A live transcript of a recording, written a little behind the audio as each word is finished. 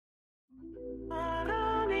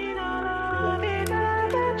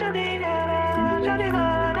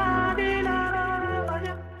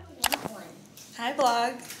Hi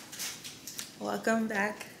vlog. Welcome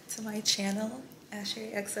back to my channel,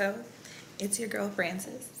 Ashery XO. It's your girl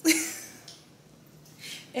Francis.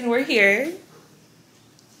 And we're here.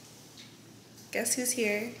 Guess who's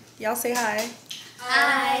here? Y'all say hi.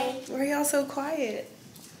 Hi. Why are y'all so quiet?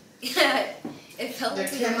 It felt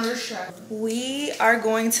like the camera shut. We are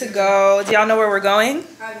going to go. Do y'all know where we're going?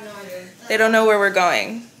 I have no idea. They don't know where we're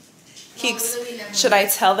going. Keeks, should I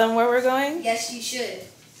tell them where we're going? Yes, you should.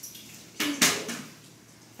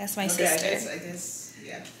 That's my sister. I guess,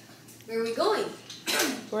 yeah. Where are we going?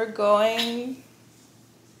 We're going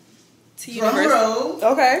to Drum Universal. roll.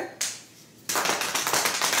 Okay.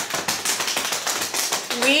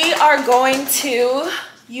 We are going to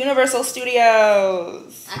Universal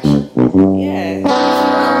Studios. Actually. Yeah.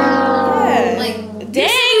 Yeah. Like,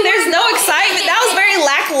 dang, there's no excitement. That was very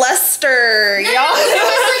lackluster. No, Y'all, it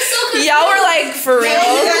was like so confused. y'all were like, for real?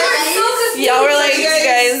 Y'all were like, you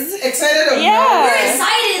guys. Excited or Yeah. no? We're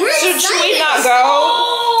excited. Should we not go?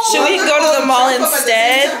 Should we go to the mall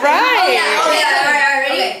instead? Right. Oh, yeah. Okay, alright,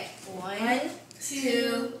 ready? 1,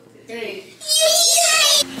 2, 3.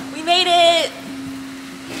 We made it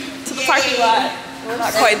to the parking lot. We're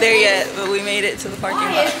not quite there yet, but we made it to the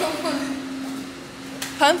parking lot.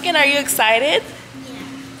 Pumpkin, are you excited?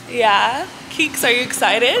 Yeah. Keeks, are you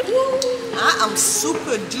excited? I am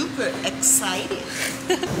super duper excited.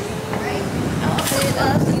 Outfit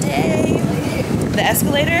of the day. The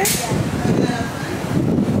escalator?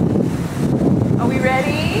 Are we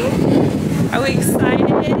ready? Are we excited?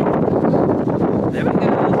 There we go.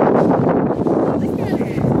 Look at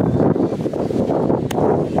it.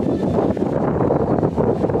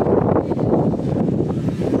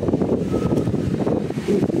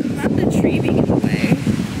 Not the tree being in the way.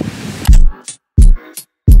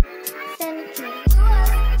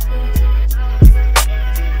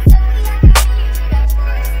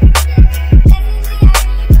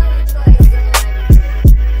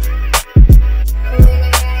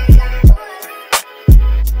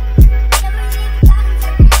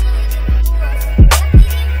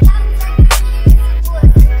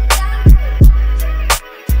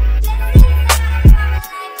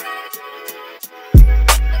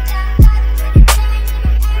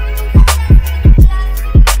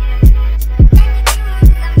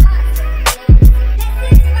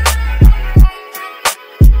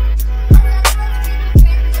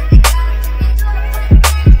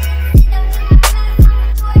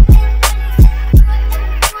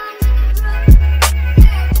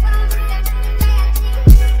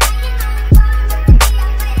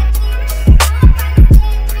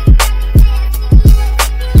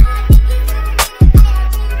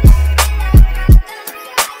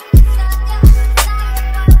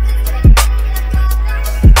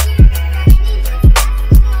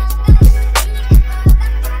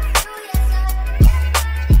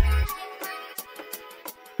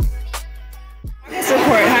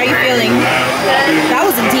 That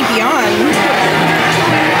was a deep yawn.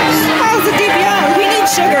 That was a deep yawn. We need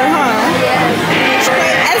sugar, huh?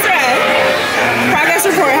 Yeah. Ezra, progress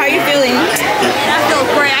report. How you feeling? I feel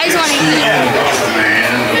great. I just want to eat.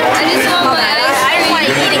 I just want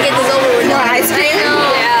to eat and get this over with. You want ice cream?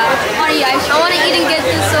 Yeah. I want to eat and get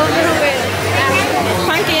this over with.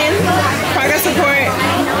 Pumpkin, progress report.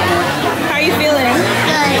 How you feeling?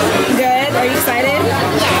 Good. Good. Are you excited?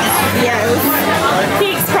 Yes.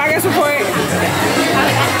 Peaks, progress report.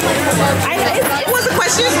 It was a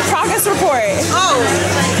question. Progress report. Oh.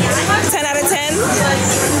 10 out of 10.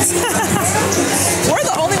 We're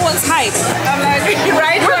the only ones hyped.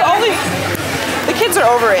 Right? We're the only. The kids are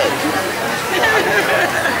over it.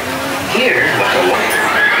 Here's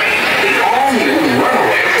the all-new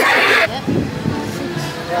runaway.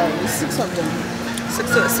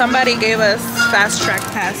 Somebody gave us fast track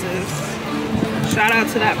passes. Shout out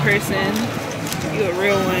to that person. You a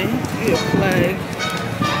real one. You a plug.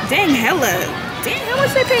 Dang, hella. Dang, how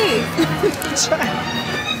much they paid?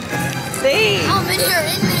 How many are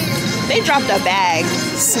in there? They dropped a bag.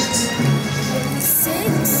 6.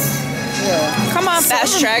 6? Yeah. Come on,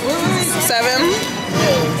 fast track. 7.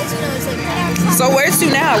 Yeah. So where's to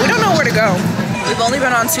now? We don't know where to go. We've only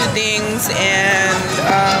been on 2 things and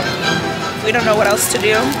we don't know what else to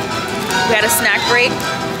do. We had a snack break.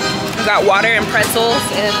 We got water and pretzels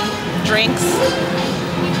and drinks.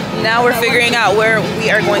 Now we're figuring out where we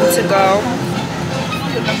are going to go.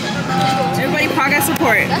 Everybody progress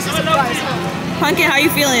report. That's a surprise, huh? Pumpkin, how you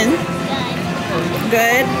feeling?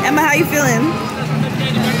 Good. Emma, how you feeling?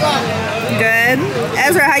 Good.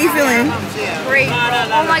 Ezra, how you feeling? Great.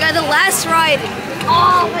 Oh my god, the last ride.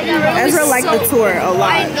 Oh my god. Ezra liked the tour a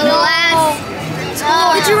lot. The last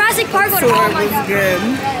tour. The Jurassic Park one. Tour Oh my was god. good.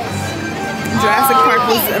 Jurassic Park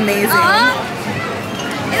was amazing.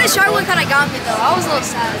 And the shark one kind of got me though. I was a little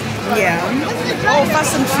sad. Yeah. Oh,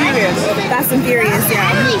 Fast and Furious. Fast and Furious, yeah.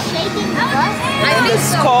 I think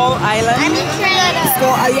so. Skull Island.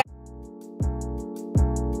 Skull, yeah.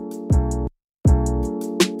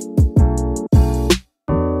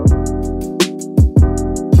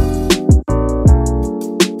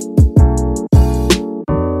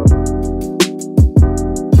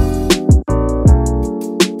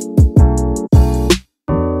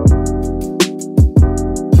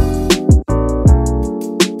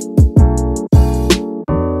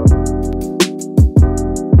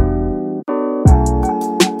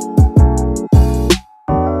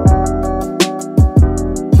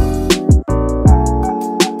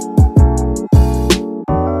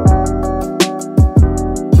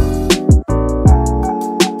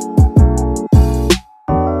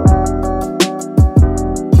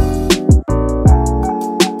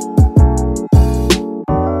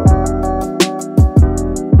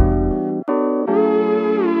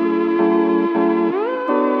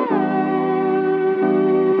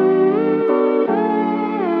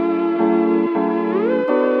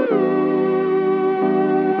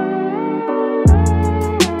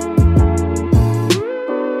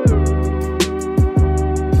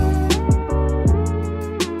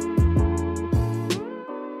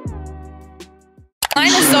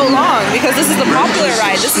 Line is so long because this is the popular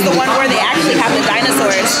ride. This is the one where they actually have the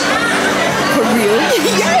dinosaurs. For real?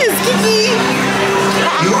 Yes, Kiki.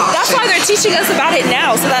 That's why they're teaching us about it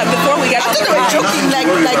now, so that before we get on the ride. Joking like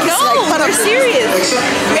No, it's like part we're of serious.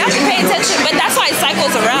 We have to pay attention, but that's why it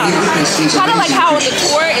cycles around. Kind of like how on the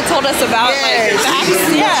tour it told us about like facts.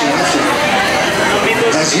 Yeah.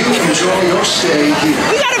 As you enjoy your stay here.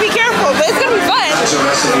 We gotta be careful, but it's gonna be fun. As a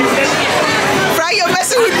recipe. Fry, you're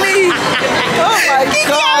messing with me. Oh my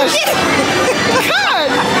gosh. God.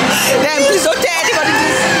 Damn, please don't tell anybody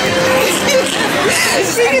this.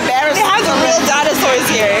 This is embarrassing. They have the real dinosaurs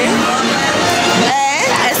here.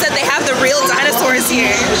 I said they have the real dinosaurs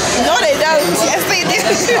here. No, they don't. Yes, they do.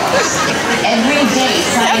 Every day.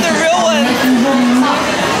 They have the real one.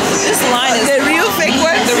 This line is The real fake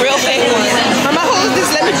one. the real fake one. Mama, hold this.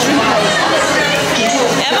 Let me drink.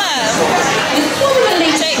 Emma,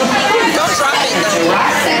 take. Don't drop it though.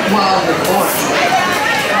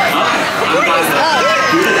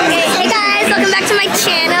 Hey guys, welcome back to my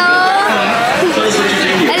channel.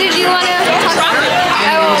 And if you want to talk to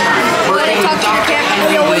the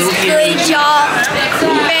camera, yo, what's good, y'all?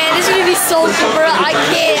 Man, this is gonna be so cool, bro. I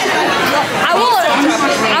can't. I won't.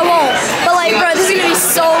 But like, bro, this is gonna be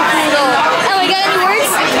so cool, though. Oh, we got any words?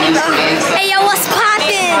 Hey, yo, what's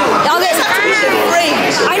poppin'? Y'all get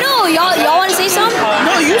I know, y'all want to say something?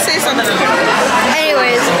 No, you say something.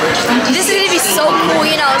 Anyways, this is gonna be so cool,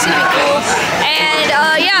 you know, it's gonna be cool. And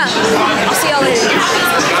yeah, I'll see y'all later.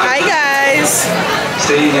 Hi guys.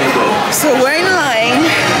 Stay in the So we're in line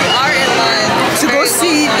Are in line to go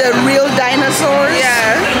see the real dinosaurs.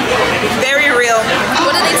 Yeah, very real.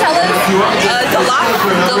 What did they tell us?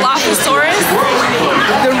 Dilophosaurus?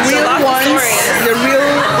 The real ones. The real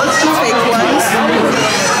fake ones.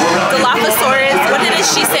 Dilophosaurus. What did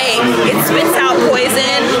she say? It spits out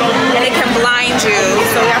poison and it can blind you,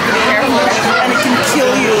 so we have to be careful. And it can kill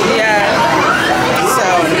you. Yeah. So.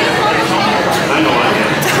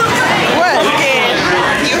 What? Okay.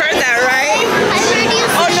 You heard that, right?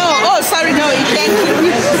 Oh no. Oh sorry. No, it can't kill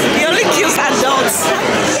you. It only kills adults.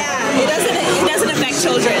 Yeah. It doesn't affect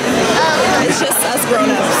children. It's just us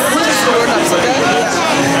grown-ups. Just grown-ups, okay?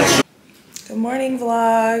 Yeah. Good morning,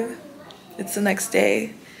 vlog. It's the next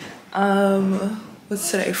day. What's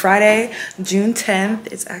today? Friday, June 10th.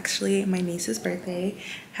 It's actually my niece's birthday.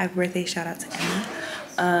 Happy birthday, shout out to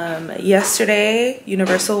Emma. Yesterday,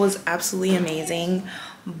 Universal was absolutely amazing,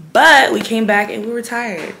 but we came back and we were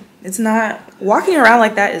tired. It's not, walking around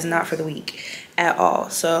like that is not for the weak at all.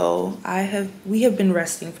 So we have been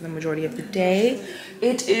resting for the majority of the day.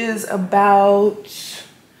 It is about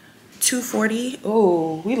 2:40.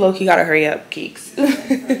 Oh, we low-key gotta hurry up, Keeks.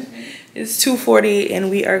 It's 2:40 and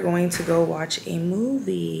we are going to go watch a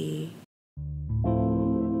movie.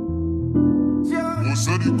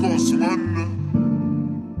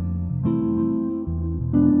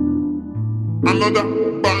 Another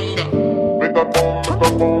banger. Make a boom, make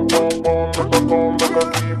a boom, boom, boom, make a boom, make a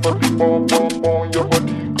keep a deep boom, boom, boom. Your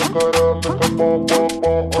body kakara, make a boom, boom,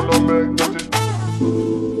 boom. On a make it.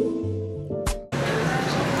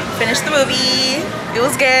 Finished the movie. It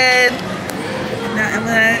was good. Now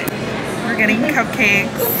Emma, we're getting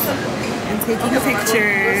cupcakes and taking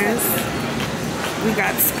pictures. We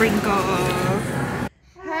got sprinkles.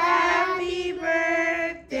 Happy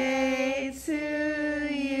birthday to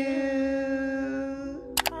you.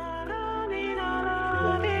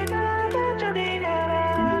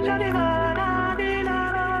 la diva.